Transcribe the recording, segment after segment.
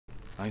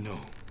I know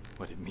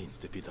what it means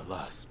to be the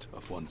last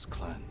of one's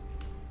clan.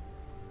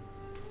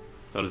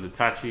 So does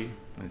Itachi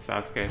and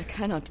Sasuke. I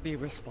cannot be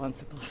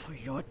responsible for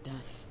your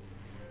death.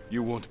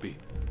 You won't be.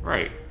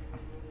 Right.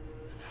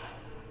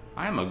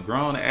 I am a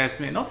grown-ass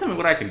man. Don't tell me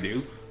what I can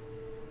do.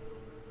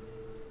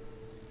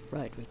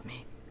 Ride with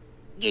me.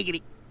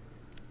 Giggity.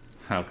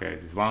 Okay,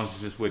 as long as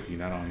it's just with you,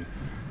 not on you.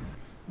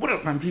 What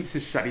up, my peeps?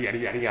 It's Shody, yada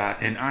yada yada,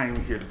 and I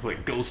am here to play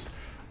Ghost,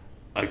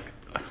 like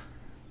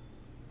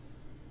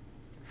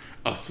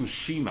a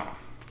Tsushima,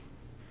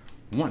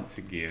 once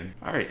again.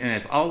 All right, and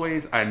as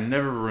always, I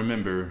never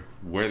remember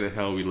where the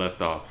hell we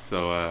left off.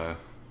 So,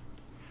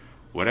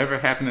 whatever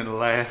happened in the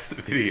last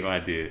video I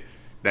did,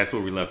 that's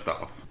where we left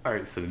off. All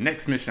right, so the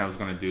next mission I was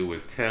gonna do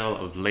was Tale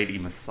of Lady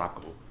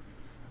Masako,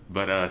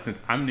 but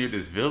since I'm near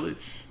this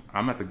village,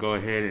 I'm about to go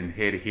ahead and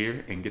head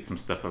here and get some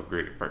stuff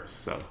upgraded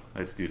first. So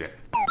let's do that.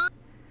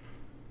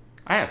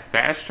 I have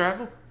fast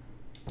travel?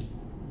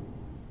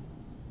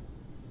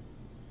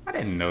 I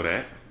didn't know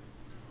that.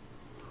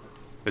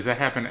 Does that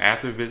happen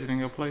after visiting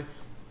your place?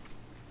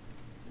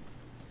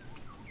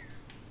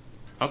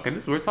 Okay,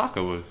 this is where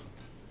Taka was.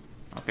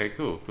 Okay,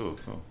 cool.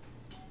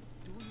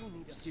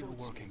 Still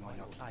working on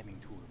your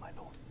climbing tool, my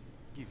lord.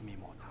 Give me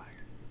more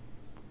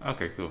time.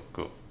 Okay,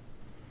 cool.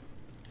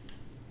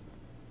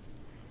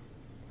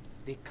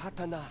 The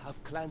katana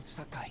of Clan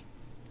Sakai.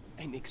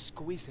 An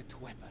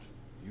exquisite weapon.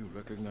 You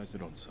recognize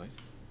it on sight?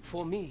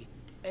 For me,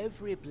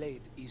 every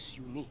blade is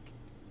unique.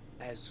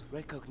 As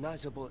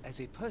recognizable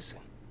as a person.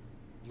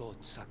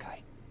 Lord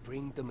Sakai,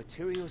 bring the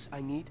materials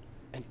I need,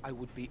 and I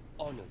would be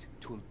honored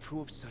to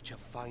improve such a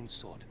fine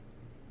sword.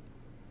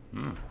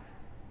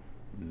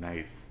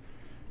 Nice.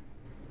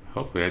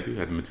 Hopefully I do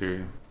have the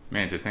material.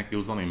 Man, to think it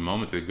was only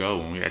moments ago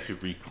when we actually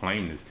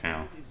reclaimed this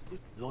town.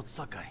 Lord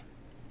Sakai,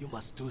 you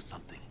must do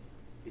something.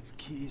 It's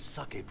Kii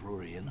Sake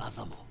Brewery in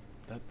Azamo.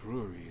 That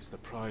brewery is the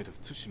pride of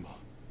Tsushima.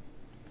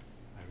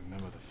 I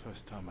remember the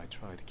first time I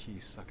tried key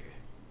sake.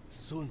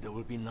 Soon there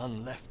will be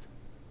none left.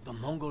 The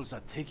Mongols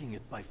are taking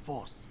it by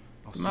force.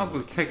 The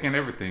Mongols taking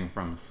everything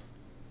from us.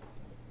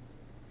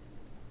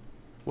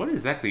 What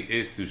exactly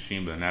is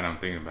Tsushima now that I'm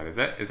thinking about it?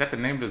 Is that the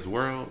name of this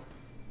world?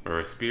 Or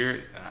a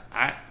spirit?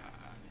 I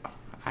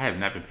have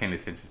not been paying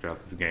attention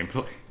throughout this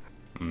gameplay.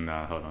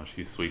 Nah, hold on.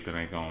 She's sweeping.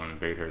 I ain't gonna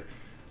invade her.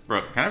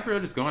 Bro, can I for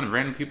real just go into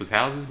random people's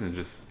houses and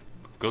just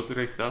go through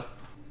their stuff?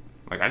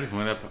 Like, I just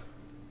went up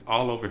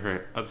all over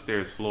her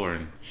upstairs floor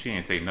and she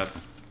ain't say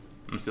nothing.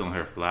 I'm stealing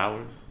her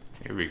flowers.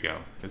 Here we go.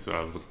 That's what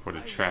I was looking for,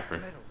 the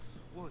trapper.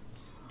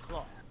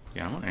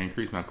 Yeah, I want to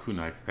increase my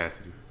kunai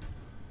capacity.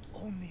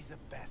 Only the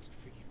best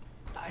for you.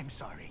 I'm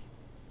sorry.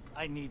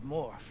 I need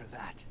more for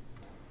that.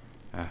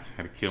 I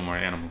had to kill more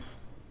animals.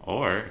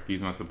 Or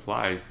use my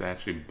supplies to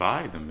actually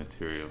buy the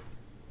material.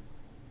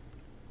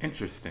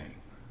 Interesting.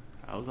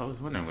 I was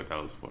always wondering what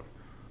that was for.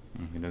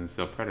 It doesn't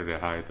sell predator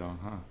hide though,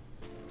 huh?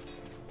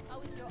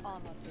 How is your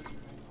armor fitting?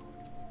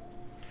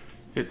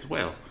 Fits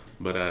well,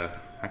 but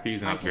I could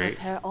use an upgrade. I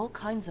can repair all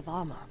kinds of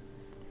armor.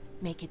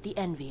 Make it the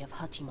envy of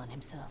Hachiman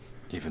himself.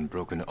 Even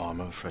broken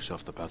armor fresh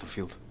off the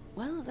battlefield?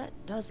 Well, that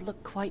does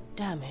look quite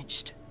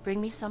damaged. Bring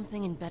me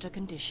something in better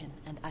condition,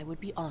 and I would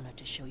be honored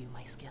to show you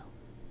my skill.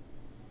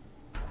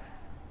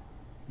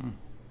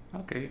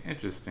 Okay,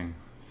 interesting.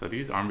 So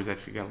these armors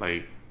actually got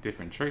like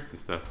different traits and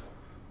stuff.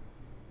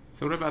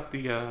 So what about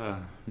the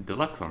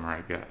deluxe armor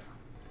I got?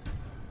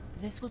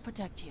 This will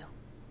protect you.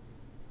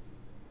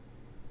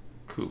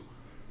 Cool.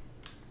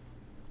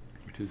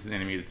 This is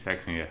enemy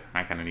detection. Yeah,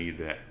 I kind of need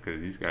that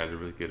because these guys are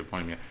really good at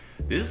pointing me out.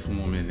 This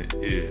woman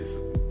is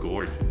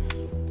gorgeous.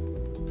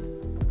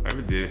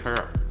 Whoever did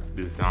her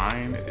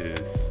design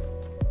is,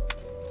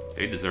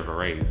 they deserve a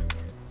raise.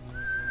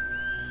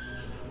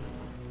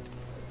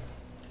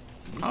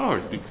 My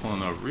horse be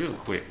pulling up real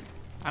quick.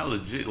 I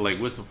legit like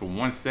whistled for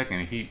 1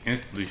 second and he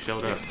instantly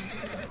showed up.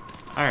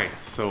 Alright,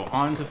 so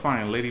on to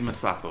find Lady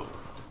Masako.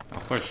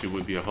 Of course she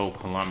would be a whole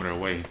kilometer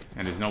away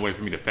and there's no way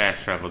for me to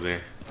fast travel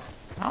there.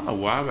 I don't know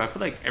why, but I feel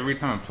like every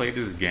time I play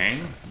this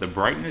game, the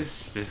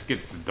brightness just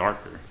gets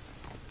darker.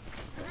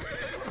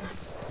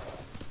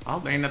 I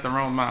hope there ain't nothing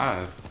wrong with my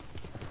eyes.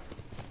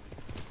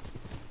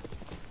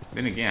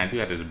 Then again, I do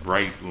have this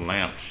bright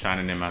lamp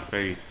shining in my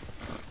face.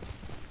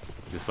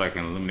 Just so I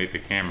can illuminate the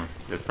camera.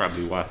 That's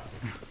probably why.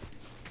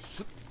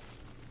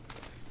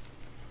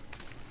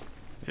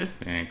 This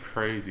man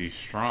crazy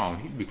strong.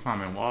 He'd be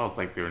climbing walls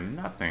like they're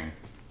nothing.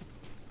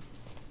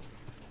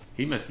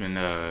 He must have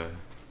been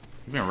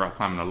he's been rock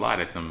climbing a lot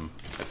at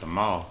the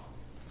mall.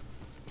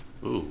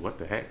 Ooh, what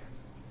the heck?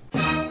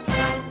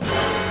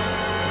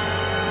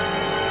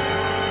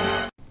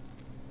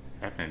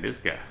 Happened to this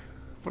guy.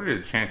 What are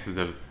the chances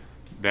of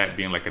that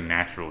being like a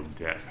natural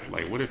death?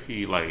 Like, what if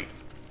he like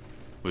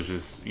was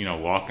just, you know,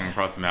 walking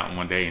across the mountain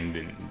one day and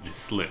then just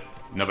slipped?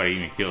 Nobody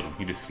even killed him.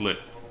 He just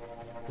slipped.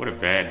 What a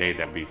bad day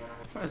that'd be.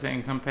 As far as I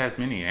ain't come past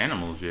many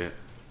animals yet.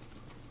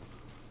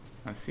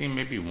 I see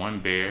maybe one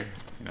bear,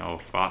 you know, a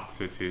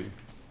fox or two.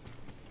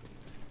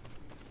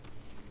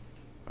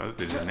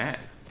 Other than that,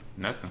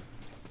 nothing.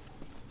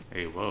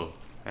 Hey, whoa,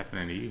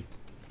 happening to you?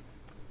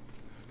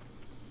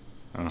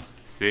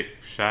 Sick,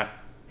 shot.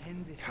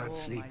 End this Can't all,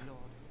 sleep. my lord.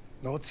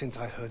 Not since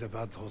I heard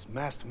about those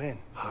masked men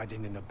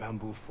hiding in the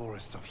bamboo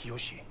forests of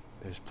Yoshi.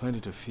 There's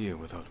plenty to fear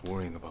without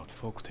worrying about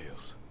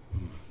folktales.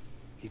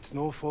 It's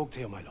no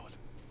folktale, my lord.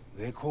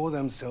 They call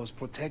themselves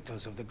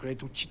protectors of the great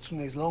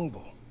Uchitsune's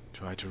longbow.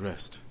 Try to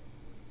rest.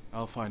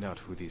 I'll find out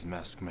who these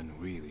masked men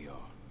really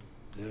are.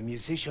 The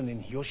musician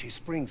in Yoshi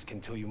Springs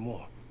can tell you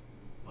more.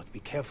 But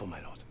be careful,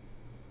 my lord.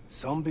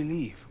 Some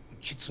believe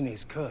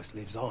Uchitsune's curse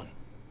lives on.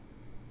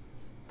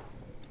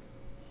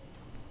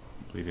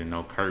 We didn't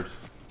know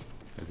curse.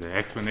 There's an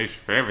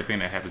explanation for everything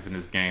that happens in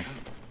this game.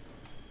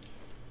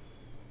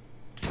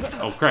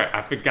 Oh crap,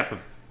 I forgot the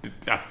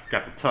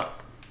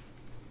tuck.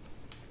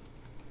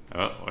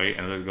 Oh, wait,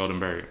 another golden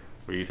bird.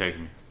 Where are you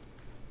taking me?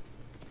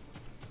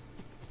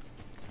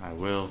 I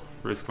will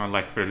risk my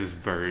life for this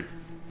bird.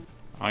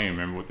 I don't even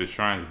remember what the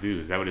shrines do.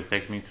 Is that what it's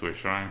taking me to a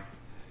shrine?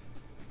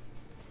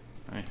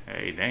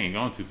 Hey, they ain't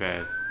going too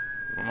fast.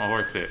 Where my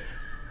horse at?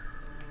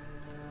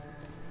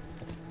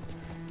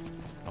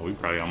 Oh, we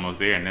probably almost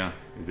there now.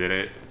 Is that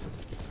it?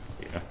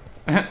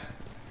 Yeah.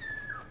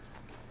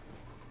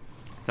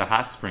 It's a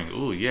hot spring.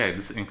 Ooh, yeah,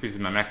 this increases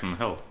my maximum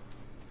health.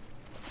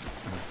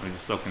 Let me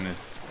just soak in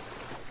this.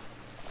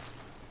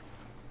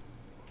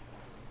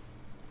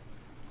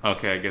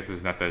 Okay, I guess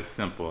it's not that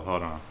simple.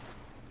 Hold on.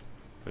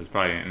 There's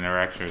probably an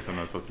interaction or something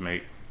I'm supposed to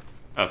make.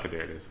 Okay,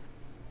 there it is.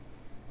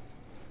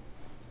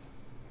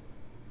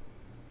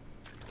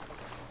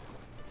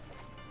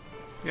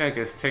 Yeah, I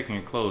guess taking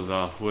your clothes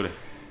off would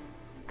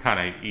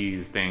kind of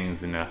ease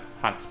things in the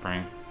hot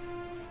spring.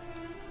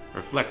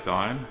 Reflect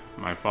on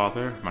my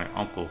father, my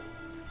uncle.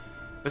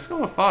 Let's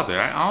go with father.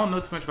 I don't know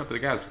too much about the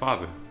guy's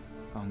father.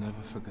 I'll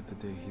never forget the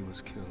day he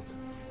was killed.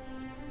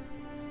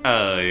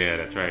 Oh, yeah,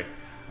 that's right.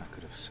 I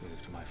could have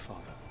saved my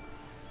father.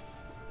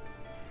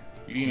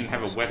 You didn't even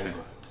have a weapon.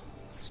 Older,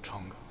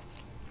 stronger.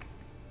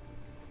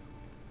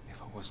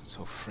 If I wasn't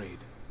so afraid.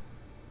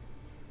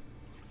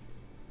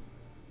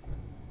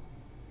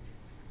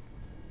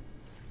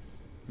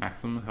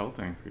 Maximum health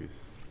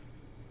increase.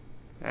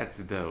 That's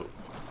dope.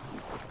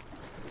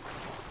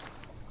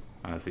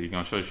 So you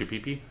gonna show us your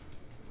PP?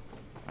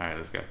 Alright,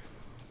 let's go.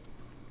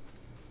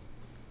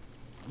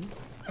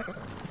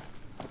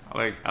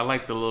 I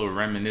like the little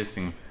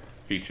reminiscing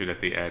feature that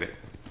they added.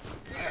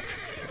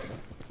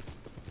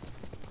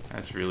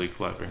 That's really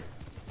clever.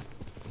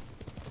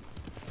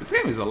 This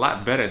game is a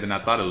lot better than I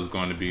thought it was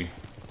going to be.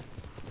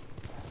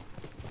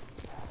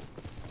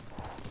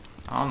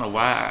 I don't know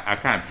why I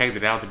kind of pegged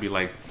it out to be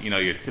like, you know,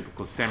 your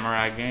typical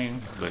samurai game,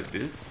 but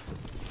this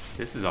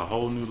is a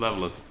whole new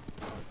level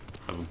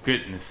of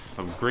goodness,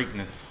 of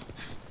greatness.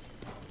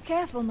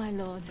 Careful, my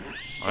lord.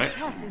 What? This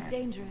path is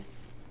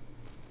dangerous.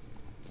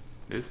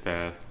 This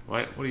path?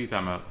 What are you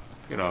talking about?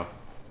 Get off.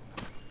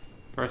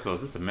 First of all,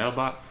 is this a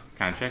mailbox?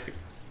 Can I check it?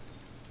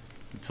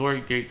 The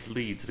Torii gates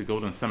lead to the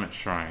Golden Summit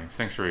Shrine,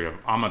 sanctuary of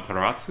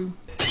Amaterasu.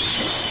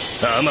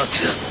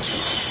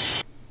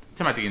 Amaterasu.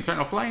 Talking about the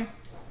eternal flame?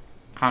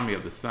 Kami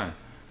of the sun.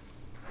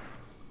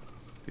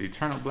 The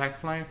eternal black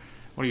flame?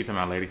 What are you talking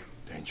about, lady?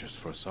 Dangerous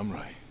for a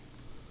samurai,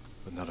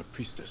 but not a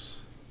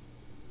priestess.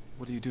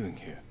 What are you doing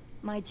here?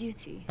 My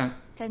duty,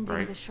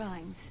 tending the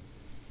shrines.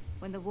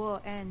 When the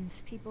war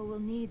ends, people will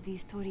need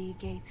these Torii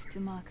gates to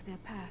mark their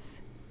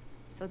path,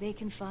 so they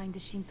can find the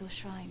Shinto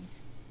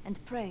shrines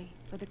and pray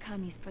for the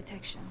Kami's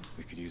protection.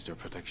 We could use their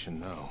protection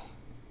now.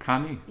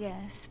 Kami?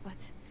 Yes,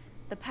 but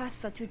the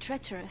paths are too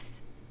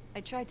treacherous.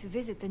 I tried to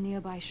visit the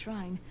nearby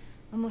shrine,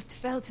 almost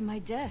fell to my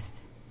death.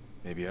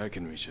 Maybe I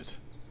can reach it.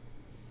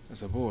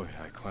 As a boy,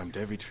 I climbed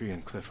every tree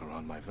and cliff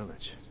around my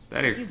village.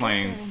 That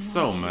explains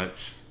so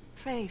much.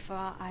 Pray for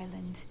our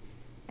island,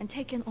 and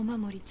take an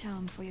Omamori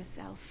charm for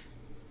yourself.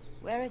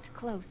 Wear it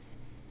close,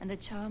 and the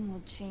charm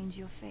will change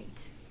your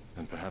fate.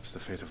 And perhaps the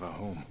fate of our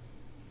home.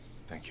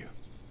 Thank you.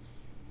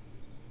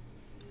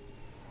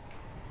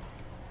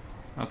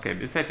 Okay,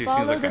 this actually Follow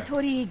seems like the a...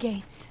 Torii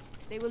gates.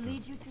 They will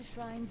lead you to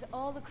shrines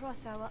all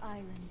across our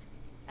island,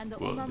 and the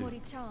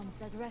Omamori charms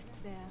that rest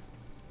there.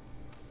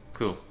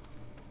 Cool.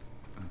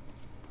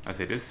 I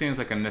say this seems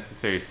like a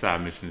necessary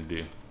side mission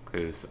to do,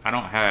 because I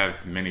don't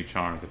have many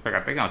charms. In fact,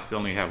 I think I still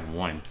only have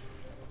one.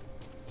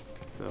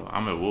 So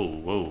I'm at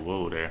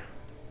whoa there.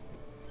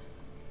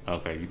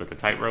 Okay, you got the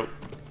tightrope.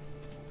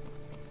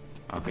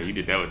 Okay, you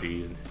did that with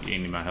these. You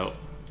didn't need my help.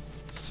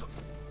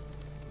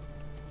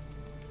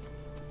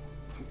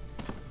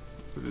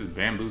 Put this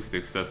bamboo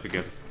stick stuff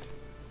together.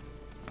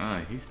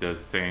 He does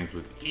things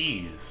with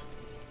ease.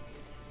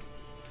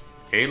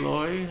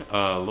 Aloy,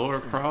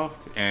 Laura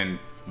Croft, and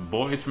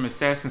boys from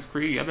Assassin's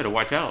Creed. I better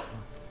watch out.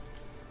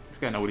 This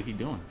guy know what he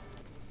doing.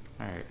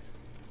 Alright.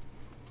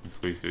 Let's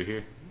squeeze through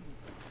here.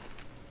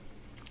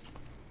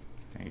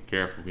 Hey,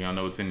 careful. We don't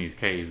know what's in these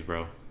caves,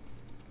 bro.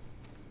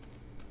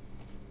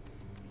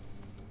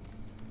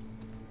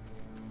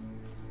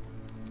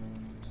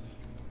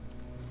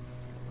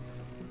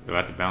 Do I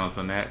have to balance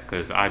on that?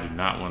 Because I do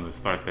not want to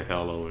start the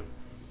hell over.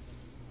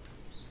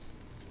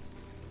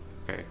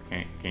 Okay,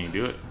 can you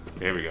do it?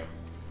 There we go.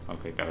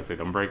 Okay, gotta say,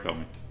 don't break on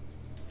me.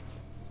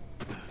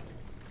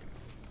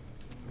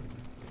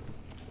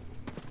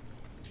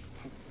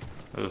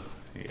 Oh,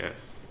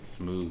 yes.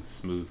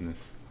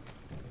 Smoothness.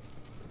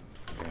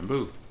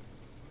 Bamboo.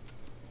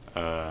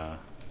 How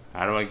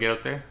do I get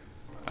up there?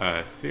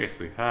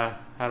 Seriously, how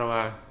do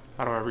I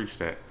reach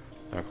that?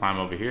 Do I climb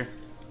over here?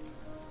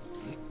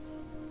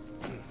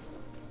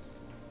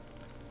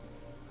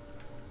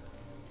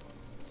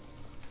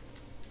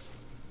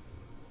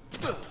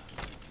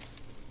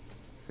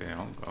 See,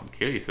 don't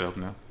kill yourself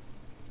now.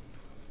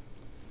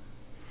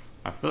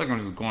 I feel like I'm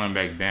just going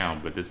back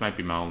down, but this might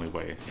be my only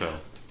way, so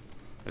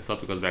let's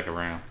hope it goes back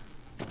around.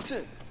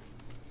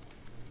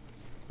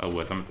 Oh,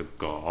 what? So I'm going to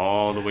go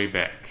all the way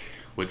back,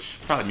 which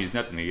probably means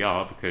nothing to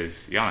y'all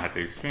because y'all don't have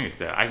to experience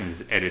that. I can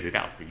just edit it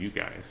out for you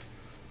guys.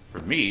 For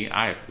me,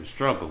 I have to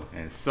struggle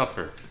and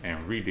suffer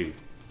and redo.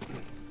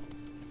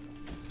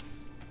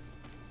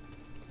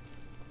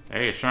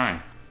 Hey, a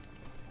shrine.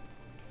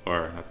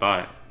 Or I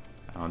thought.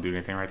 I don't do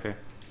anything right there.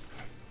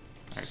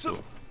 Alright,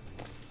 cool.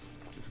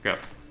 Let's go.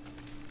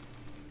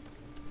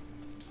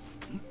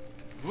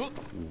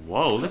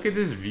 Whoa, look at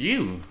this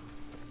view.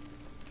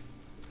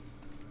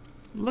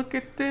 Look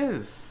at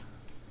this.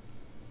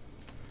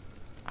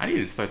 I need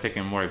to start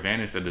taking more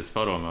advantage of this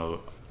photo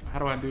mode. How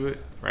do I do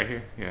it? Right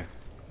here? Yeah.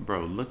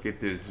 Bro, look at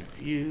this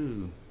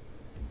view.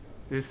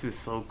 This is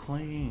so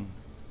clean.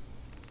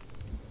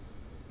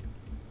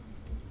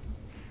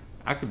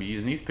 I could be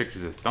using these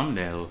pictures as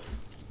thumbnails.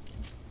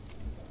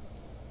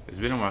 It's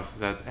been a while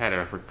since I've had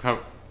to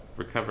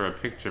recover a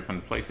picture from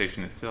the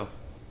PlayStation itself.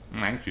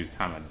 I can choose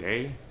time of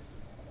day.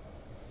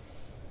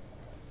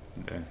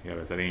 Yeah, I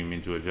didn't even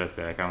mean to adjust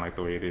that. I kind of like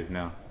the way it is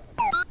now.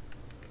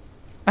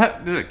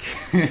 There's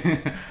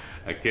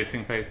a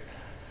kissing face.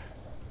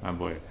 My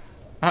boy.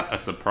 A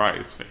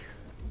surprise face.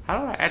 How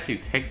do I actually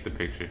take the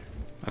picture?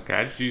 Okay,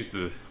 I just used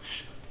the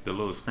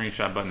little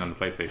screenshot button on the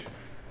PlayStation.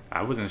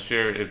 I wasn't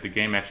sure if the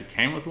game actually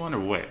came with one or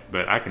what,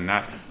 but I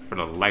cannot for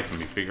the life of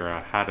me figure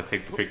out how to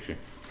take the picture.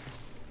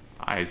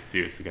 I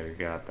seriously gotta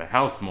get out the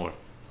house more.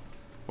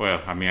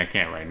 Well, I mean, I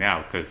can't right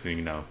now because,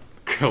 you know,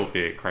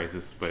 COVID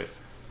crisis, but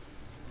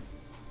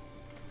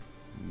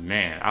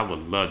man, I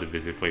would love to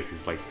visit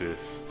places like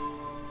this.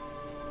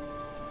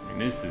 I mean,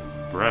 this is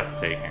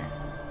breathtaking.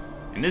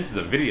 And this is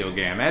a video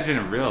game. Imagine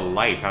in real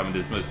life how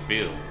this must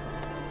feel.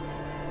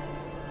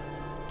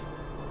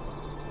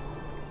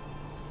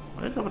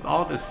 What is up with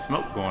all this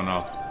smoke going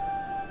off?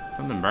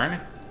 Something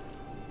burning?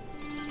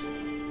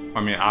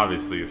 I mean,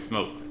 obviously it's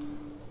smoke.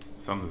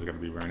 Something's gonna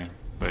be burning,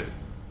 but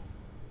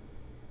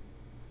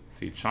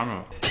see,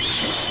 charm.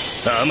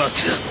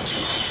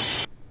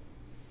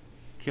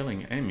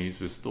 Killing enemies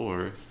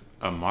restores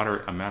a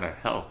moderate amount of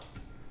health.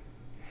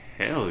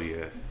 Hell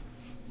yes.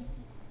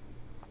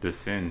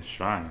 Descend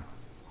shrine.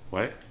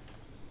 What?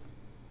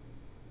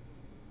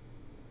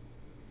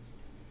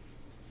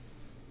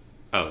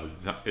 Oh,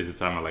 is it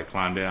time to like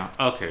climb down?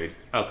 Okay,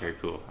 okay,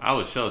 cool. I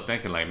was sure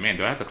thinking like, man,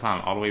 do I have to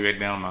climb all the way back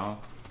down my own?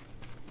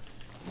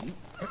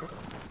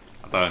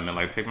 I thought it meant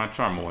like take my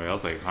charm away. I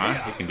was like,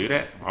 huh? You can do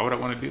that? Why would I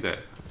want to do that?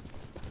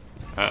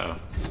 Uh-oh.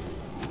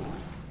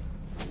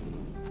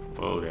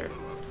 Whoa there.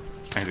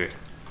 And it.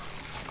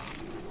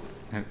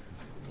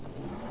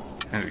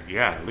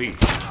 Yeah, leave.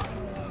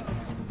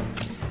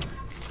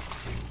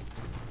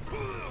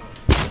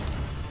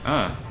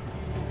 Oh,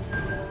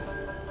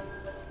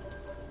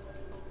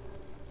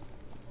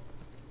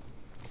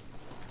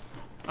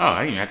 I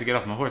didn't even have to get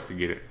off my horse to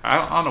get it.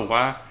 I don't know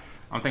why.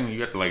 I'm thinking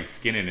you have to like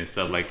skin it and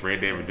stuff like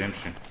Red Dead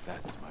Redemption.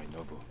 That's my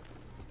Nobu.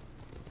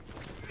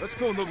 Let's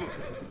go, Nobu.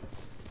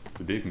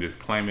 So they can just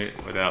claim it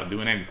without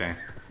doing anything.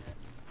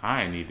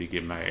 I need to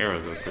get my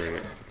arrows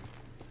upgraded.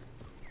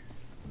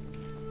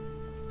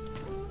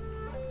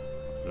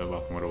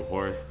 Welcome with a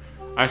horse.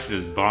 I should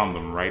just bomb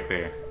them right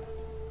there.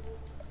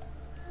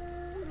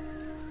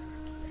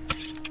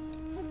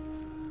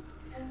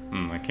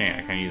 I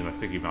can't use my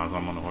sticky bombs.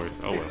 I'm on the horse.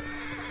 Oh well.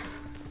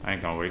 I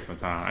ain't gonna waste my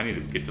time. I need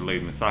to get to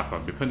Lady Masako.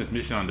 I've been putting this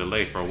mission on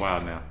delay for a while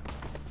now.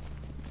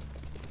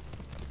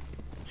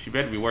 She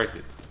better be worth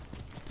it.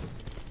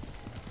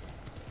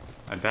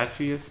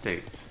 Adachi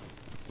Estate.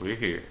 We're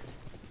here.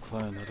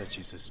 Clan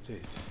Adachi's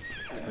estate.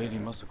 Lady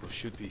Masako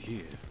should be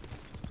here.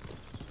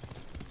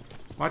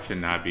 Watch it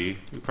not be.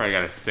 We probably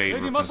gotta save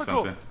her from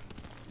something.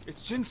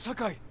 It's Jin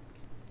Sakai.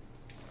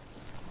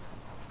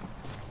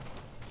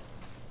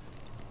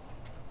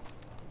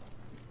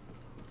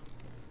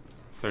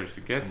 Search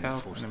the guest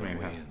house and the main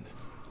house.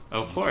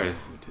 Of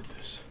course. Who did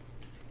this?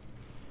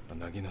 A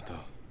naginata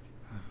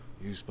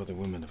used by the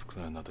women of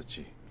Clan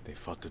Adachi. They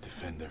fought to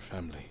defend their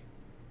family.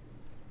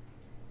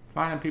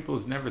 Finding people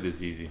is never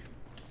this easy.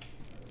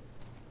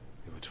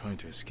 They were trying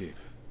to escape,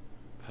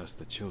 past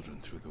the children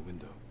through the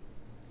window.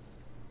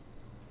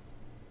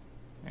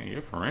 And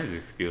your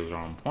forensic skills are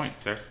on point,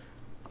 sir.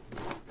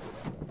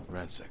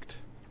 Ransacked,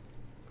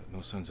 but no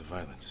signs of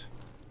violence.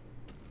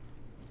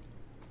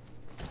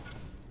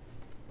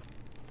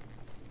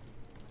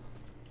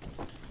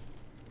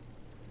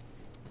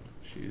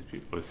 Jeez,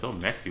 people are so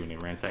messy when they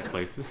ransack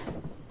places.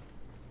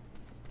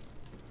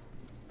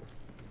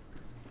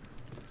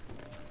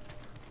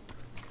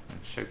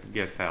 Let's check the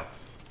guest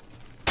house.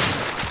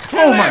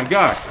 Oh my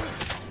god!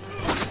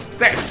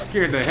 That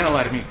scared the hell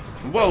out of me.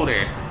 Whoa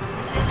there.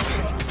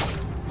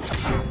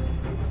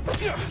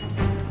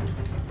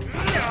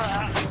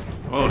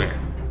 Whoa there.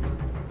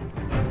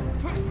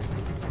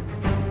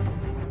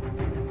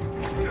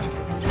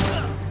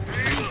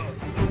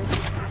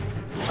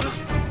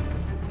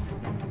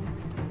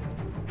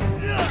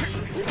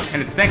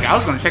 And to think, I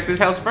was gonna check this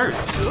house first.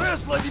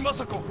 Where's Lady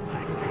Masako?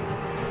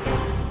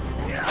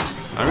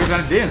 The reason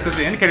I didn't, because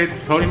the indicator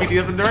told me the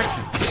other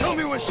direction. Tell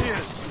me where she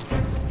is.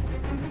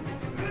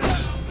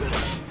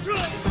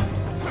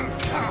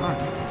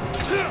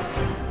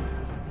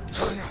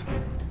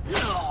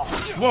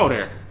 Whoa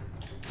there.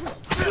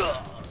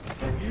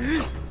 Who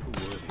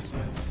were these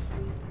men?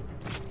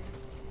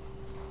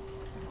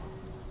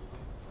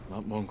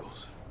 Not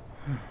Mongols.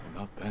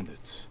 Not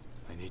bandits.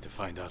 I need to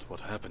find out what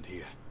happened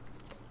here.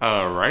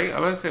 Alright, I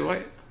was gonna say, what?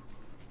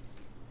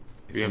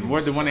 If We have anyone more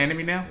was than one fled,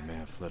 enemy now? They may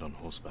have fled on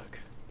horseback.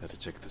 Better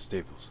check the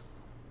stables.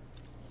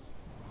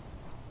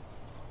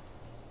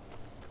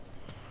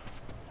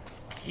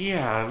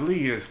 Yeah,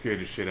 Lee that scared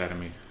the shit out of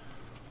me.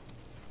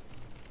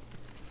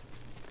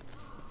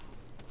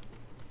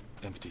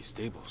 Empty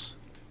stables.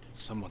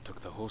 Someone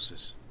took the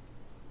horses.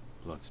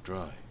 Blood's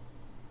dry.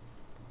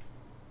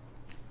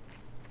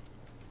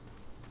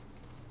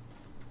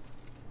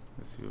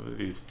 Let's see, what are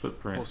these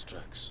footprints? Horse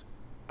tracks.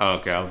 Oh,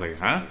 okay, I was like,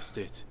 From huh? the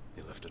estate.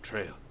 They left a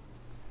trail.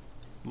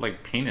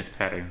 Like penis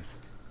patterns.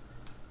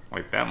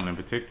 Like that one in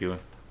particular.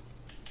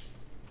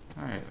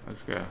 Alright,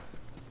 let's go.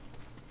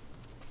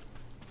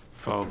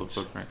 Follow the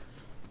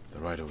footprints. The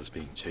rider was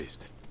being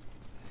chased.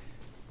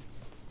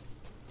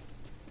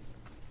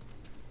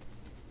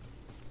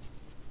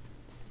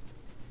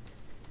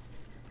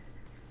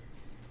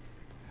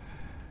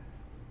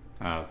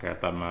 Oh, okay, I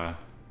thought my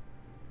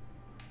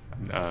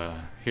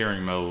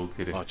hearing mode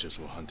could Archers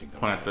were hunting the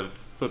point out rider. the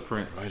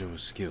footprints. The rider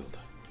was skilled.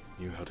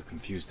 Knew how to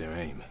confuse their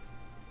aim.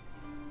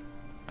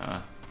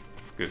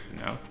 It's good to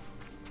know.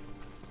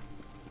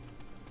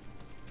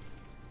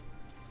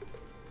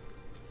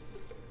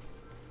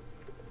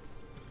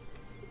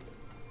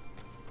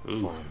 Ooh.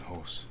 Fallen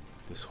horse.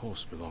 This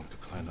horse belonged to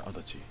Clan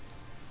Adachi.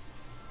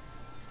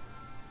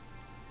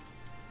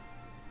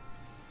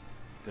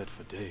 Dead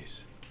for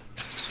days.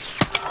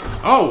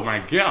 Oh my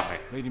god!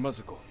 Lady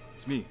Masako,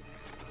 it's me.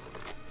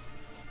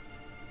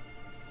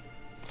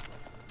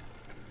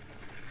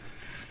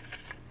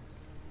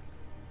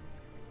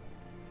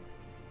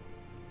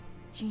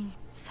 Jin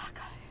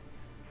Sakai.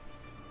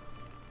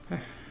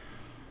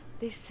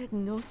 They said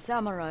no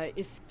samurai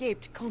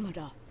escaped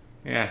Komoda.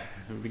 Yeah,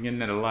 we've been getting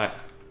that a lot.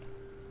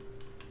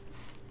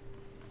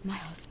 My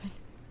husband.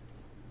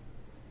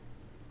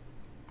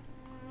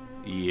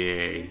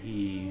 Yeah,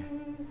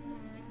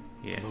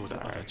 Lord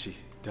sorry. Adachi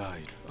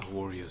died a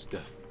warrior's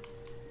death.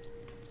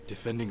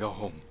 Defending our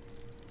home.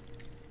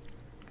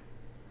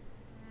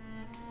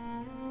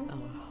 Our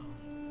home.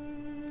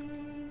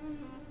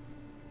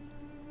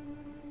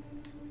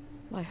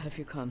 Why have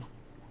you come?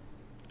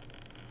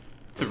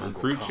 To The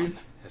Mongol recruit you? Khan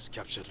has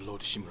captured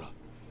Lord Shimura.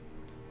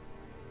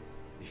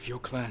 If your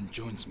clan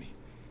joins me,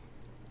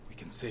 we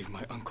can save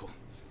my uncle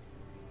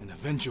and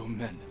avenge your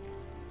men.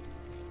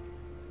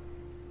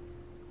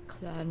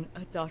 Clan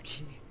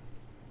Adachi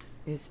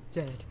is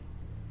dead.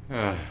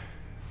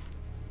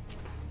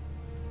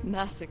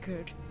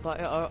 Massacred by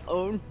our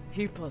own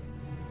people.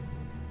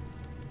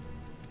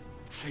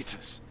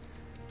 Traitors.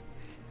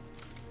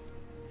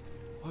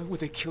 Why would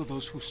they kill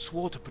those who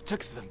swore to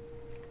protect them?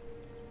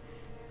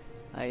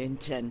 I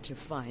intend to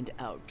find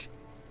out.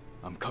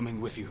 I'm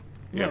coming with you.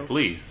 Yeah, No.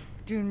 please.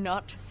 Do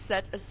not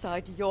set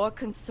aside your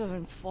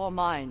concerns for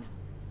mine.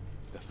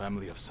 The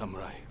family of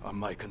samurai are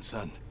my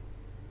concern.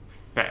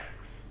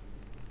 Facts.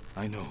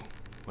 I know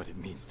what it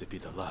means to be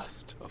the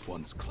last of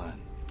one's clan.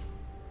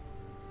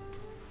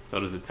 So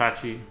does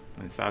Itachi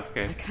and I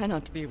Sasuke.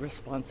 cannot be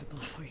responsible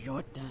for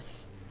your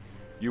death.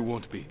 You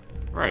won't be.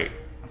 Right.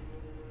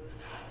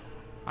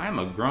 I am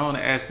a grown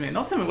ass man.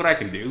 Don't tell me what I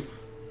can do.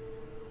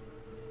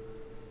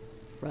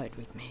 Ride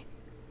with me.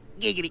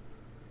 Giggity.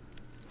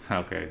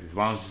 Okay, as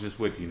long as it's just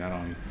with you, not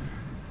on you.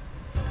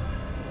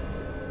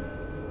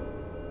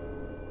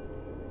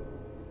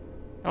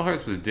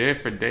 Elhurst was dead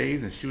for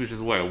days and she was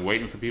just what,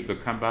 waiting for people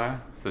to come by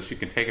so she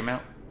can take him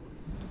out?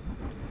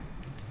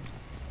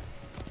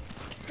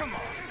 Come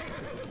on.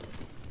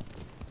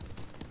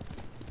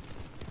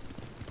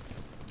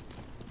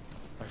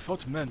 I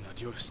fought men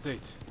at your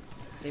estate.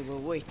 They were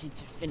waiting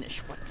to finish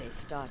what they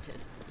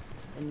started.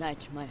 The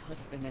night my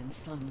husband and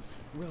sons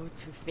rode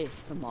to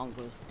face the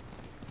Mongols.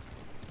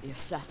 The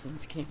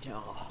assassins came to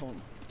our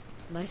home.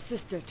 My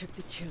sister took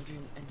the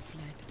children and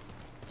fled.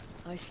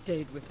 I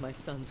stayed with my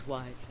sons'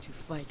 wives to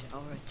fight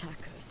our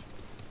attackers.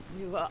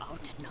 We were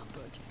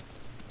outnumbered.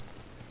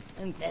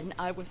 And then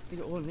I was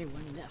the only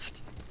one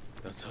left.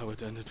 That's how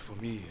it ended for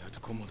me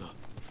at Komoda.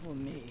 For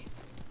me,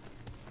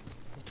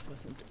 it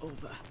wasn't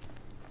over.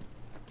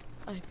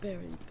 I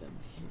buried them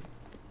here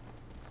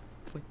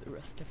with the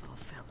rest of our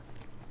family.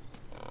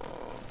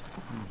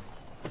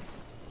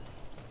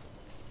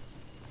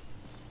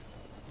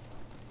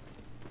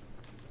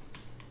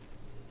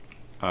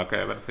 Okay, I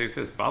was about to say, it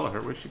says follow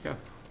her. Where'd she go?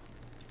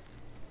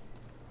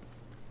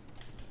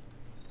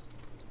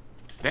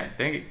 Dang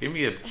it, give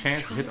me a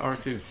chance to hit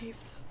R2. To save them,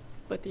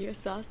 but the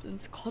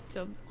assassins caught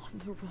them on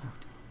the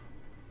road.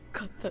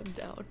 Cut them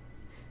down.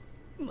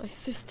 My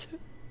sister.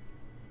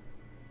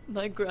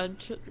 My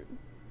grandchildren.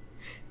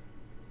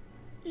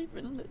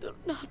 Even little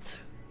Natsu.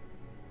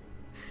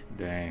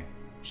 Dang.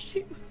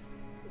 She was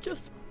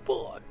just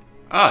born.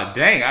 Oh,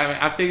 dang.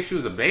 I think she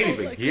was a baby, All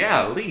I but could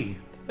golly. do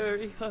was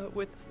bury her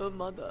with her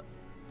mother.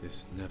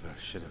 This never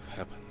should have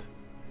happened.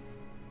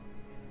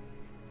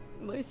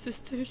 My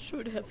sister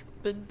should have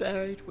been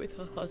buried with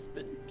her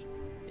husband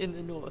in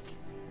the north.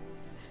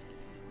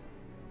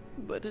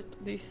 But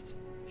at least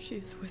she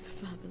is with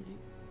family.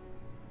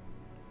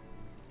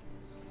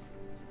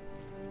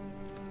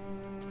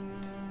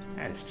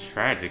 That's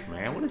tragic,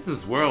 man. What is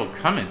this world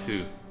coming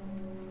to?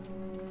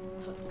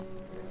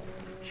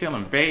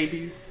 Killing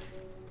babies,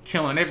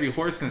 killing every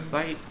horse in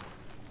sight.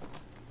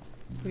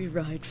 We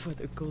ride for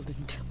the Golden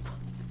Temple.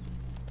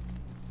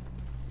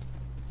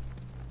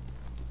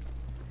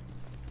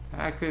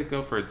 I could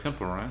go for a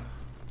temple run.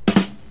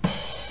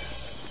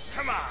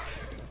 Come on!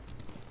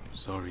 I'm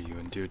sorry you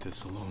endured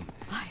this alone.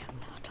 I am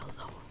not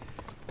alone.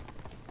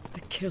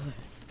 The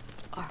killers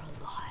are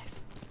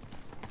alive.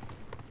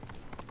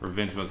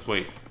 Revenge must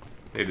wait.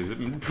 They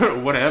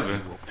deserve whatever.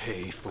 They will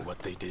pay for what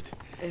they did.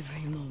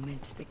 Every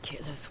moment the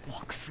killers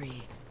walk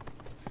free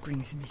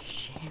brings me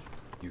shame.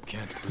 You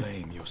can't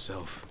blame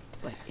yourself.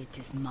 But it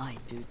is my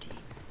duty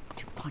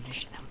to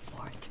punish them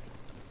for it.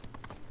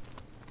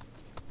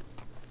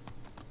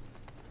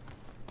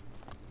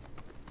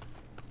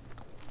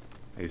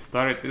 They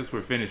started this,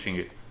 we're finishing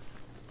it.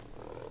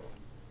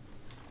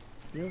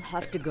 You'll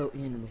have to go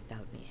in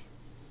without me.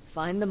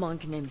 Find the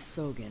monk named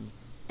Sogen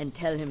and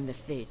tell him the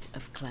fate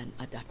of Clan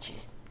Adachi.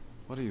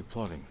 What are you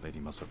plotting, Lady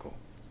Masako?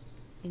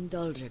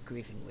 Indulge a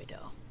grieving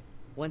widow.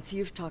 Once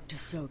you've talked to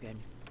Sogen,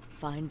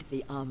 find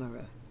the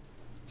armorer.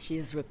 She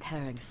is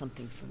repairing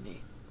something for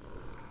me.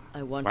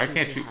 I want Why you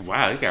can't to you? have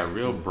Wow, it. it got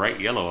real bright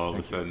yellow all of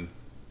a sudden.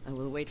 I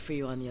will wait for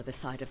you on the other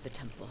side of the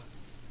temple.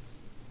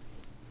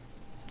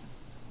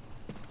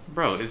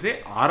 Bro, is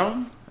it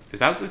autumn? Is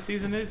that what this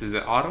season is? Is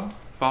it autumn?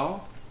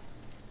 Fall?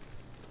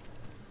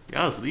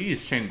 Yo,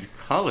 these change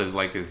colors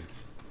like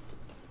it's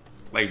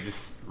like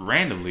just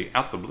randomly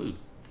out the blue.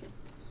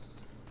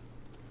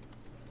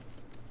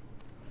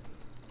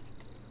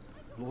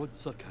 Lord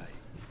Sakai.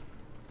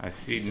 I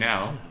see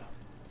now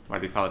why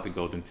they call it the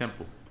Golden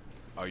Temple.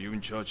 Are you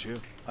in charge here?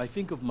 I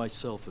think of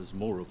myself as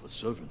more of a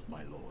servant,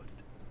 my lord.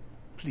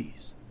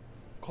 Please,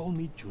 call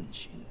me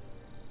Junshin.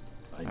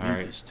 I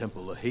need this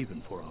temple a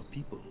haven for our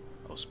people.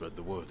 I'll spread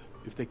the word.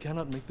 If they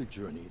cannot make the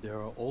journey, there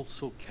are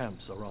also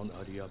camps around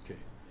Ariake.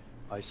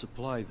 I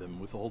supply them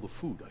with all the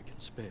food I can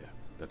spare.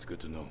 That's good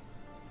to know.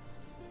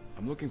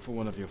 I'm looking for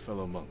one of your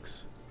fellow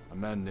monks, a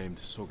man named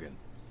Sogen.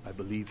 I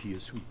believe he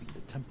is sweeping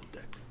the temple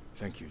deck.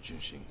 Thank you,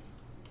 Junshin.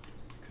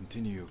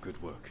 Continue your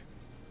good work.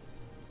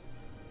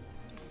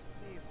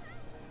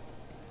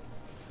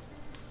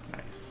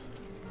 Nice.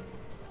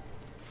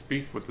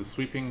 Speak with the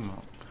sweeping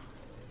monk.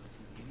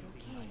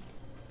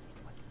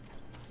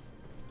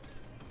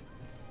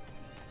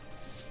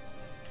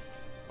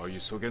 Are you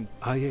Sogen?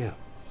 I am.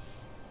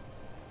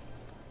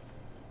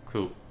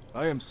 Cool.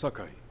 I am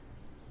Sakai.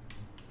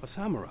 A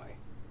samurai.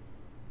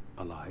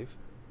 Alive?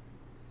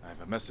 I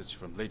have a message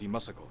from Lady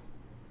Masako.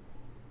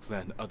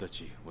 Clan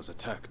Adachi was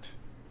attacked.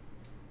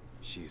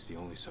 She is the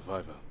only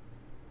survivor.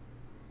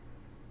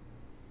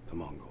 The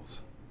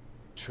Mongols.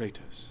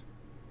 Traitors.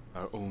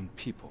 Our own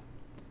people.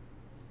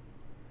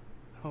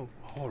 How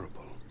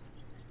horrible.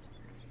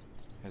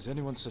 Has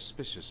anyone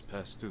suspicious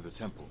passed through the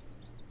temple?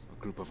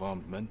 A group of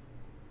armed men?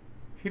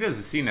 He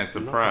doesn't seem that Not that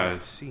I've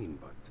surprised. seen,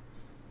 but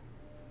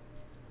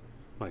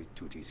my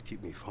duties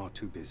keep me far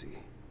too busy.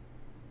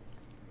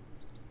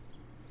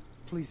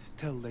 Please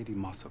tell Lady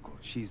Masako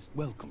she's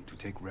welcome to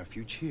take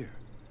refuge here.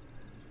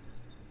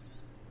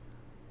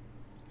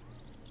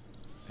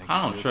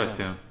 I don't trust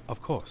him.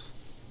 Of course.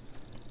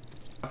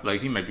 I feel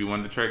like he might be one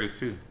of the traitors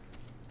too.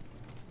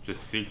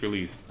 Just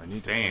secretly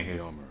staying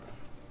here.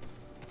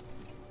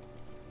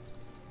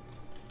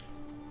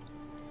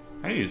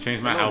 I need to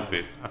change my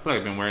outfit. I feel like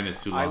I've been wearing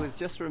this too long. I was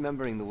just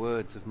remembering the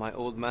words of my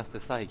old master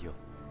Saigyo.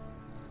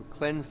 To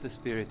cleanse the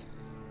spirit,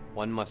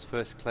 one must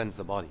first cleanse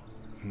the body.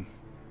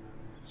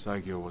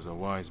 Saigyo was a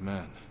wise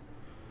man,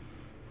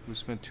 who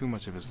spent too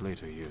much of his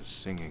later years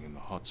singing in the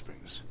hot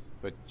springs.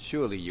 But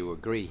surely you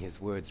agree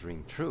his words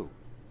ring true.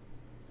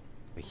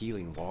 The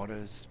healing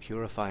waters,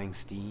 purifying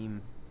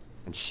steam,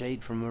 and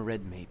shade from a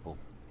red maple.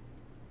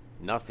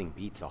 Nothing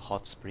beats a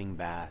hot spring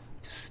bath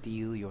to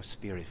steel your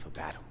spirit for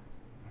battle.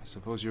 I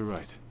suppose you're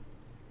right.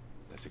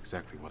 That's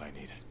exactly what I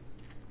need.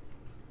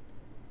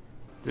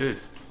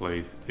 This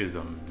place is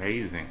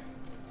amazing.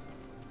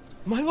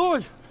 My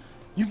lord!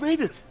 You made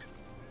it!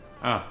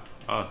 Oh,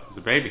 it's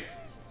a baby.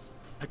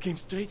 I came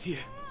straight here.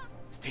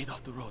 Stayed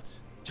off the roads,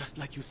 just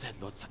like you said,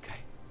 Lord Sakai.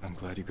 I'm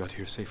glad you got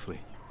here safely.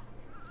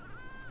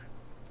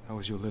 How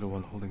is your little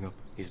one holding up?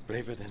 He's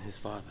braver than his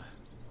father.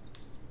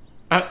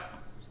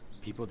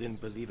 People didn't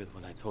believe it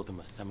when I told them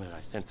a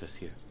samurai sent us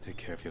here. Take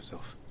care of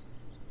yourself.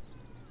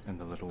 And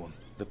the little one.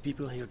 The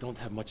people here don't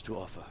have much to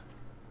offer.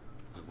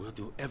 But we'll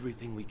do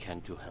everything we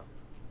can to help.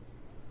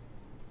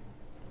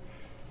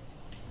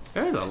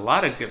 There's a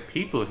lot of good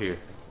people here.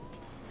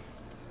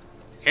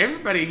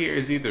 Everybody here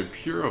is either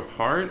pure of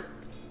heart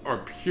or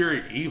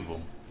pure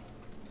evil.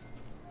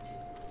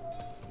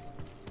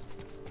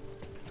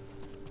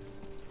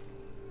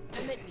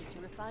 Permit me to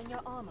refine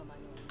your armor, my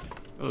lord.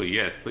 Oh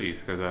yes, please,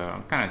 because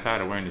I'm kind of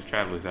tired of wearing this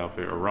traveler's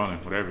outfit, or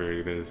Ronin, whatever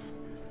it is.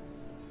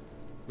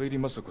 Lady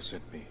Masako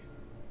sent me.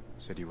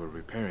 Said you were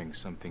repairing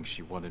something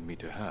she wanted me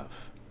to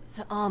have.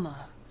 The armor.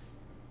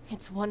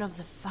 It's one of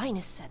the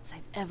finest sets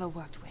I've ever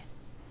worked with.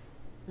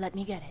 Let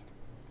me get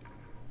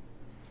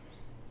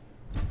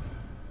it.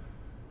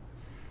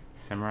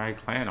 Samurai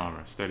clan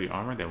armor, sturdy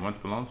armor that once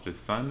belonged to the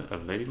son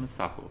of Lady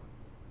Masako.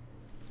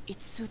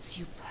 It suits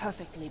you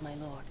perfectly, my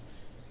lord.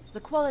 The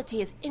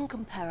quality is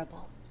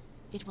incomparable.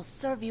 It will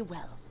serve you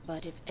well,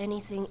 but if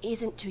anything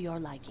isn't to your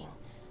liking,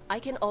 I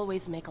can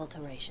always make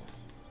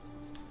alterations.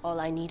 All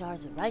I need are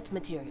the right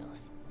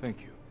materials.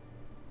 Thank you.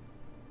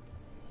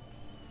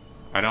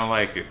 I don't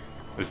like it.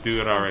 Let's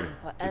do it already.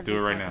 Let's do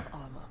it right now.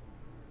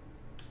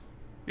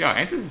 Yo,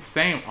 ain't this the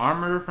same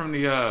armor from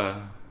the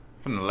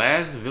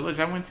last village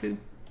I went to?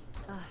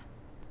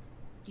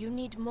 You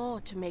need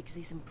more to make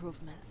these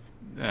improvements.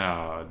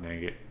 Oh,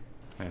 dang it.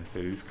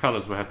 So these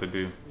colors will have to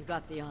do. You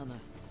got the armor.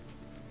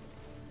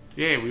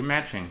 Yeah, we're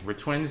matching. We're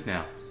twins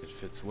now. It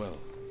fits well.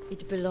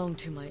 It belonged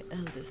to my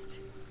eldest,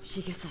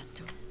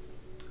 Shigesato.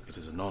 It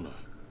is an honor.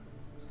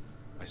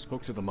 I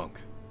spoke to the monk.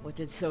 What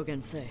did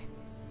Sogen say?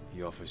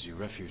 He offers you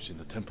refuge in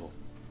the temple.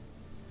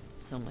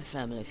 So my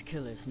family's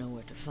killers know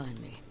where to find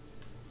me.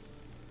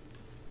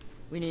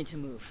 We need to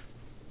move.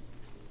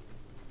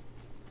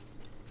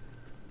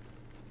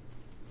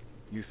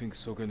 You think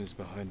Sogen is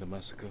behind the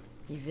massacre?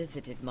 He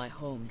visited my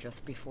home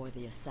just before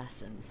the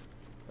assassins.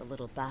 The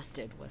little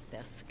bastard was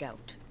their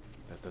scout.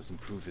 That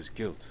doesn't prove his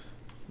guilt.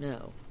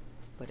 No,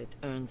 but it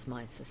earns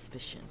my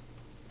suspicion.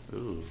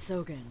 Ooh.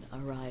 Sogen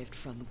arrived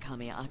from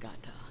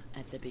Kamiagata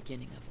at the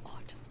beginning of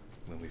autumn.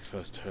 When we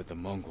first heard the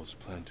Mongols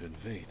plan to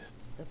invade.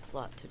 The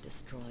plot to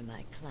destroy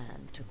my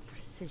clan took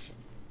precision,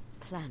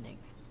 planning,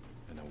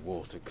 And a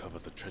war to cover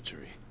the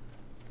treachery.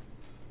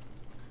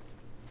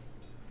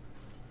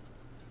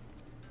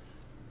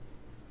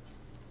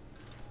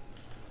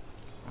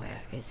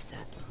 Where is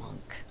that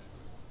monk?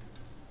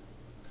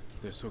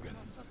 There's Sogen,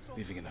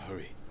 leaving in a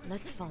hurry.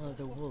 Let's follow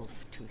the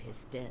wolf to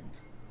his den.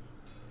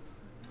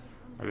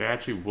 Are there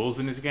actually wolves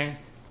in this game?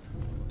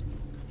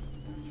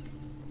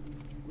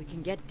 We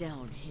can get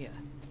down here.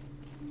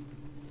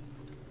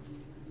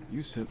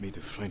 You sent me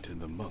to frighten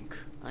the monk.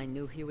 I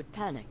knew he would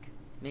panic,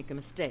 make a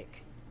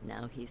mistake.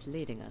 Now he's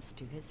leading us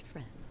to his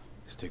friends.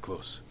 Stay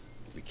close.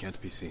 We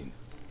can't be seen.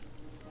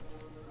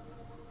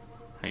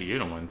 Hey, you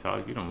don't want to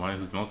talk. You're the one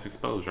who's most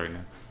exposed right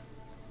now.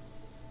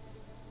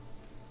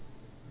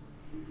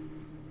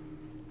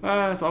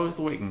 It's always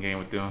the waiting game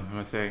with them. I'm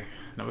gonna say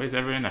nobody's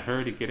ever in a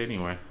hurry to get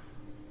anywhere.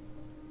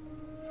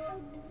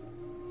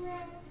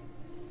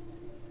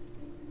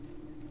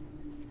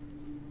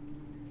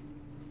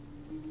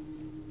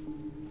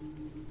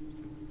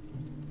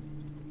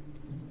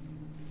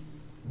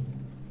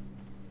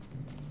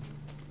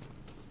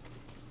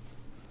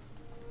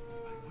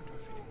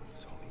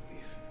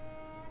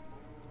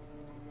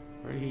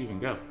 Where did he even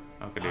go?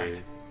 Okay, there he is.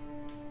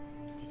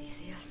 Did he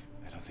see us?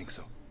 I don't think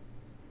so.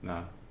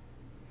 No.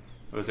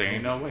 Was there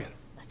ain't no way?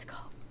 Let's go.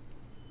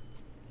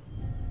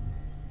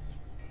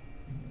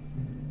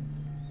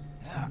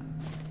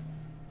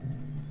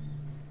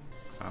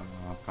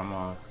 Come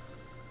on.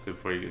 See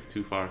before he gets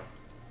too far.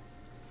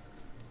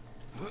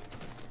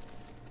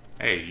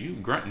 Hey, you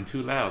grunting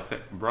too loud.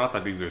 Bro, I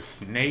thought these are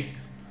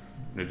snakes.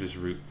 They're just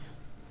roots.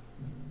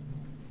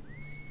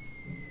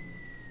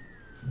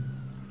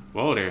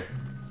 Whoa there.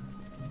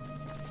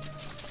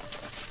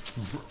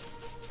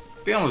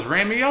 They almost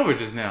ran me over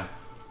just now.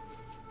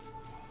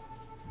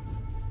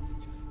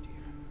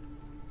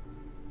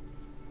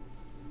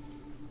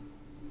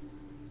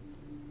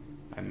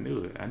 I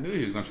knew it. I knew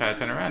he was gonna try to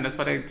turn around. That's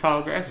why they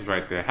tall grass is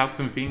right there. How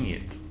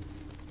convenient.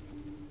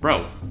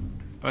 Bro,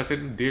 I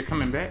said deer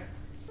coming back?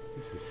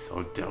 This is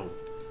so dope.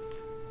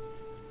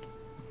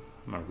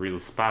 I'm a real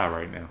spy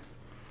right now.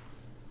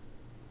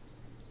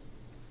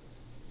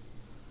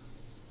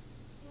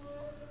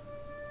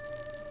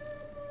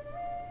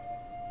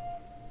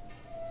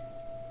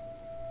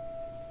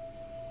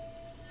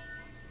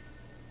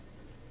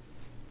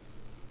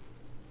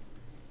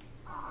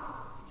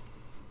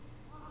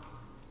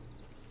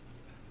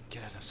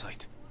 Get out of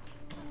sight.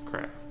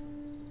 Crap.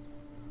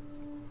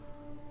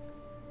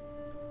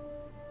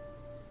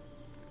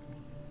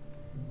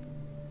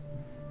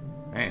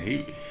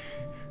 Man,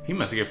 he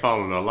must get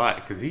followed a lot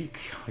because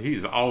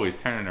he's always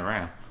turning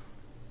around.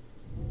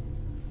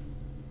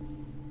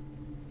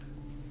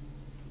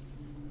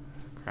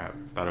 Crap,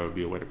 thought it would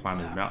be a way to climb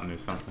this mountain or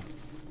something.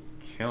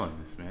 Killing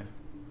this man.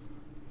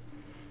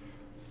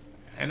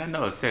 And I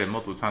know I've said it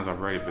multiple times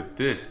already, but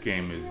this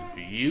game is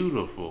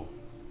beautiful.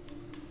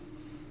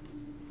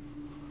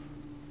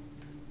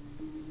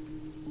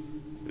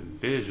 The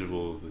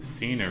visuals, the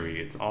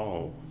scenery, it's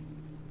all.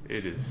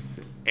 It is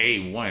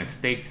A1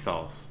 steak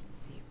sauce.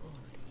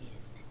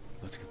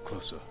 Let's get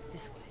closer.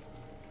 This way.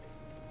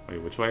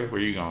 Wait, which way?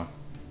 Where are you going?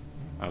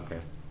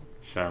 Okay.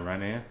 Should I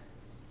run in?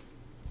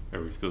 Or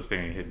are we still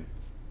staying hidden?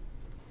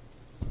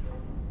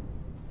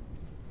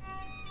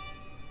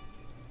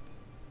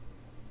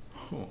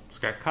 Oh,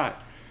 just got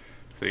caught.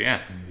 So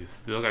yeah, you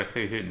still gotta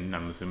stay hidden,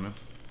 I'm assuming.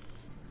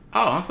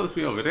 Oh, I'm supposed to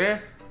be over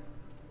there?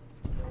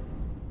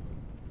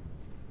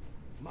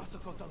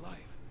 Masako's alive.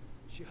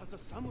 She has a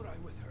samurai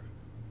with her.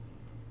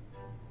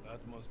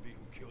 That must be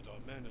who killed our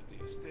men at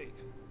the estate.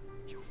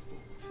 You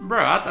fools. Bro,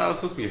 I thought I was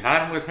supposed to be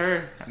hiding with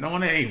her. No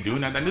one ain't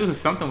doing nothing. I knew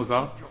something was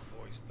off. Keep your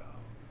voice down.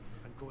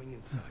 I'm going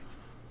inside.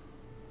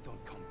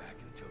 Don't come back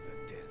until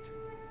they're dead.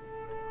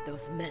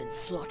 Those men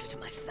slaughtered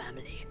my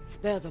family.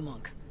 Spare the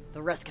monk.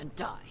 The rest can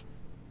die.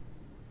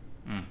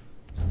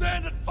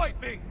 Stand and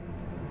fight me!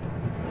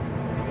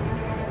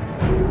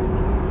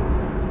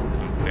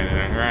 I'm standing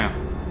on the ground.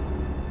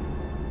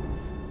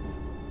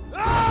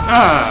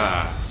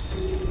 Ah!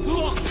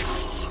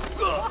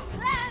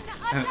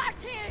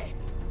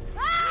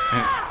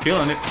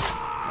 Killing it.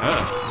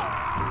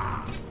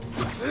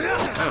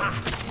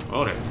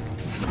 Hold it.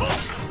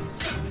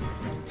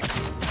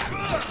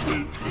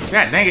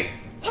 God dang it.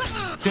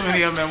 Too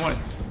many of them at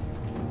once.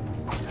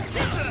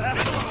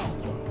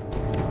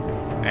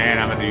 And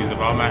I'm about to use up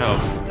all my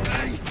health.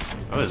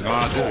 Oh, what's going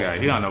on with this guy?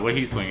 He don't know what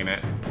he's swinging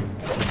at.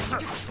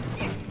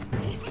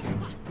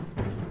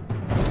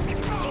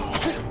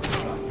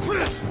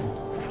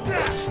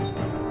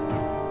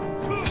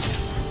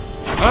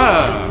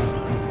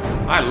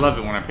 I love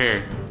it when I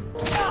parry.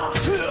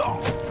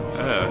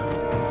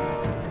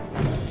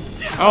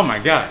 Oh my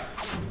god.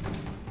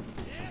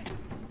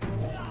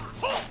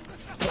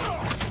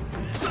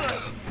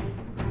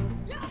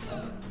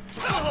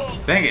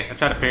 Dang it, I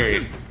tried to parry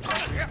it.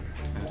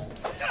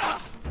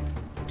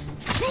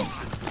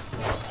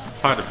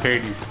 It's hard to parry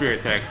these spear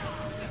attacks.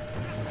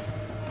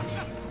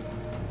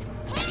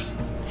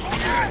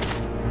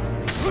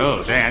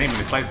 Oh dang, I didn't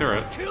even slice her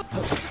up.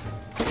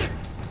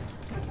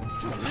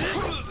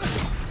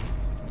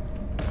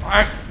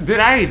 Did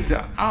I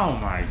die? Oh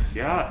my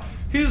god.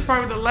 He was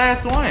probably the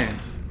last one.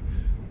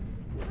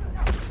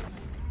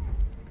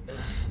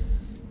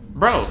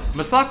 Bro,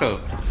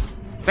 Masako.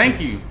 Thank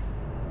you.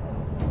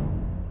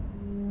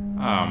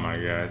 Oh my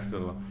god,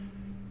 still.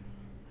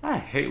 I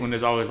hate when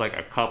there's always like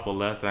a couple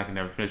left and I can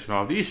never finish them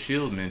all. These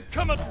shield men.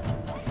 Come on.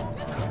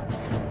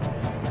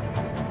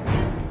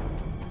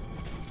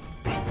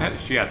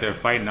 She out there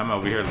fighting, I'm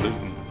over here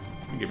looting.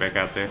 Let me get back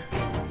out there.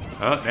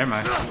 Oh, never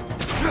mind.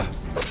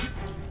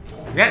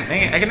 God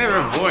dang it, I can never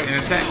avoid an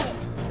attack.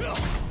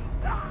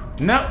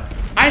 No,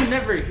 I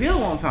never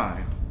heal on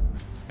time.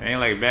 It ain't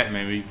like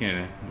Batman where you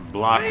can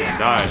block and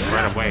dodge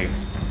right away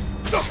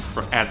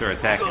after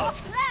attacking.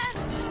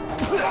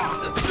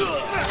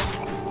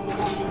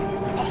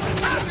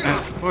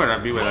 Where would I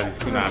be without these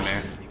kunai,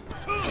 man?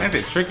 I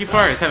think the tricky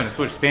part is having to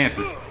switch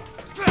stances.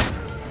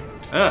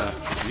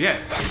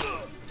 Yes.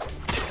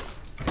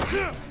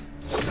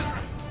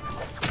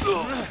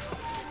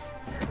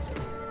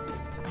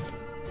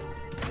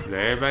 Is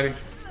that everybody?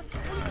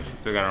 Oh, she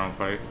still got her own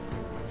fight.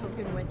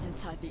 Sogen went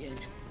inside the inn.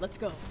 Let's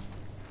go.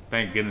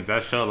 Thank goodness, I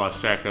sure lost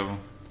track of him.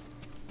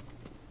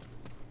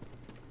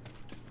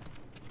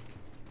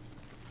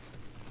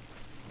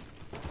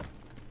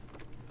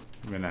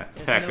 We're not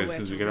attack as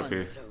soon as we get up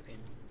here.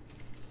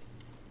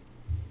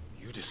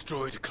 You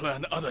destroyed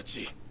Clan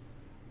Adachi.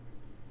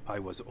 I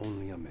was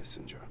only a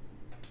messenger.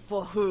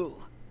 For who?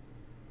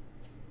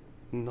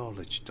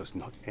 Knowledge does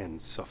not end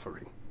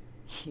suffering.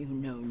 You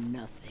know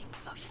nothing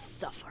of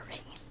suffering.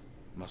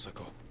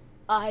 Masako.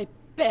 I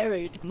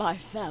buried my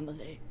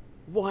family,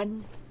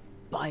 one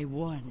by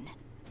one.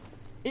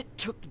 It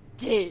took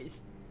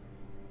days.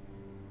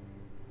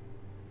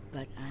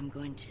 But I'm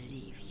going to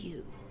leave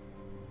you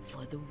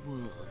for the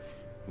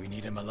wolves. We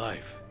need him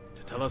alive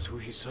to tell us who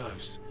he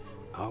serves.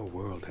 Our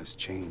world has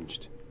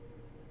changed.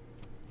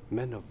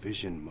 Men of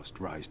vision must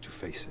rise to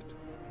face it.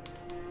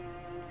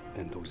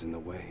 And those in the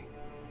way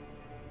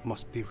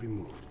must be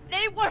removed.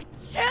 They were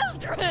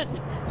children!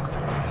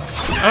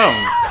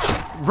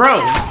 Oh,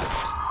 bro!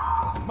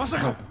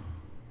 Masako!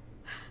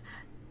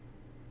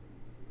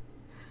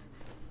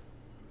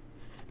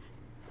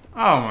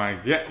 Oh my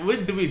god,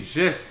 what did we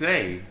just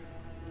say?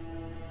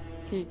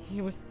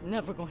 He was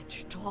never going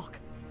to talk.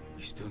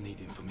 We still need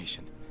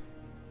information.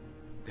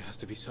 There has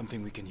to be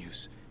something we can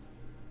use.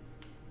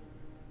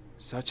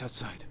 Search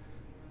outside.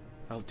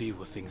 I'll deal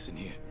with things in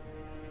here.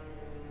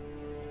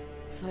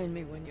 Find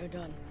me when you're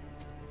done.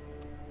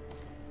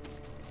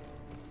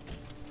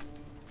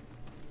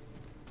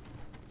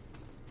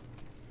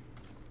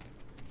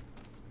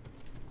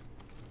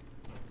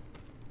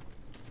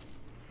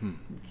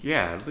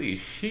 Yeah, at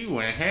least she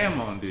went ham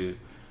on dude.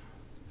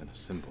 And a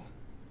symbol.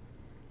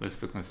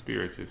 List of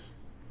conspirators.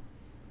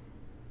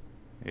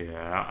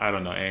 Yeah, I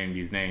don't know any of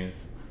these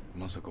names.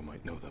 Masako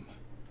might know them.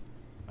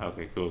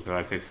 Okay, cool. Because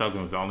I say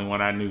Sogun was the only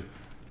one I knew.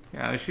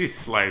 Yeah, she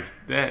sliced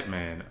that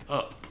man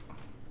up.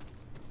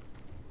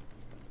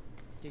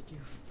 Did you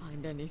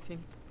find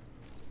anything?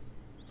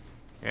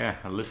 Yeah,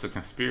 a list of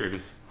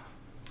conspirators.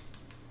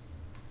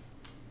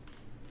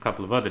 A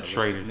couple of other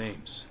traitors.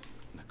 Names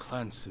and a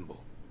clan symbol.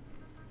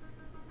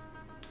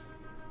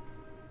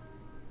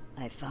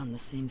 I found the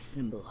same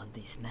symbol on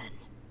these men.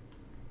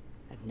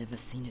 I've never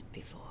seen it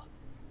before.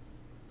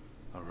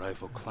 A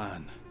rival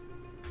clan,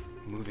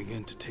 moving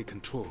in to take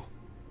control.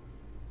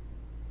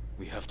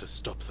 We have to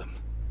stop them.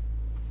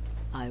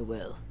 I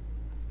will.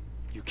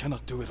 You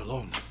cannot do it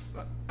alone.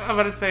 I'm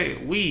about to say,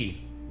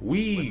 we.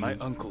 When my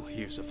uncle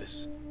hears of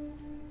this,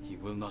 he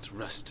will not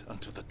rest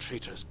until the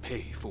traitors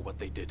pay for what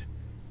they did.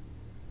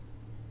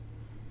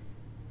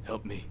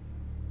 Help me,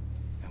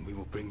 and we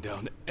will bring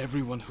down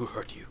everyone who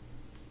hurt you.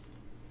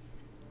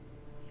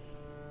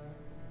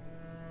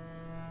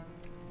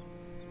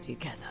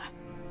 Together.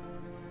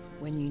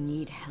 When you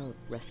need help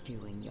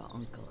rescuing your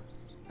uncle,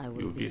 I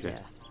will be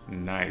there.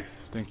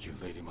 Nice. Thank you,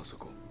 Lady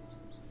Masako.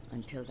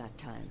 Until that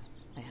time,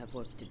 I have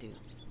work to do.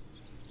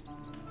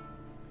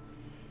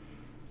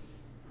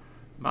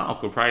 My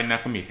uncle probably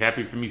not gonna be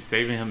happy for me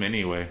saving him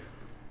anyway,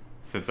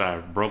 since I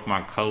broke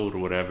my code or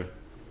whatever.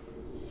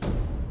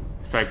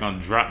 He's probably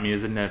gonna drop me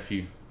as a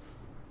nephew.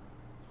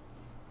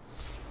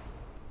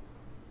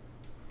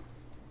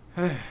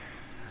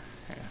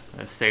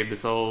 Let's save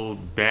this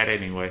old bat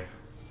anyway.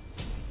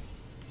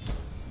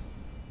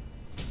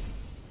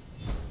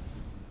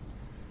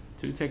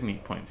 Two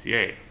technique points,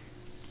 yay.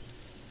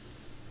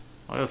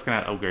 What else can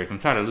I upgrade? I'm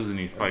tired of losing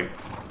these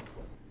fights.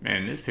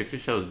 Man, this picture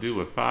shows dude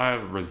with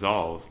 5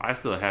 resolves. I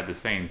still have the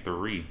same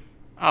 3.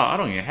 Oh, I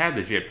don't even have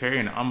this yet. Parry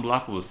an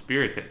unblockable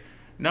spirit.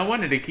 No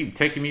wonder they keep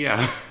taking me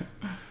out.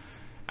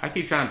 I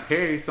keep trying to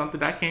parry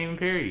something I can't even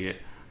parry yet.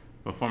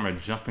 Perform a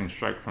jumping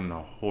strike from the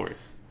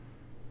horse.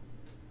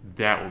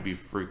 That would be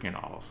freaking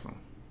awesome.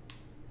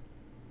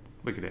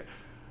 Look at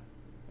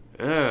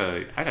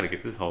that. I gotta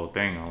get this whole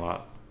thing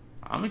unlocked.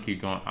 I'm gonna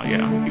keep going. Oh yeah,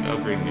 I'm gonna keep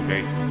upgrading the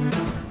basics.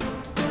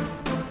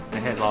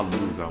 It has all the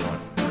moves I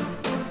want.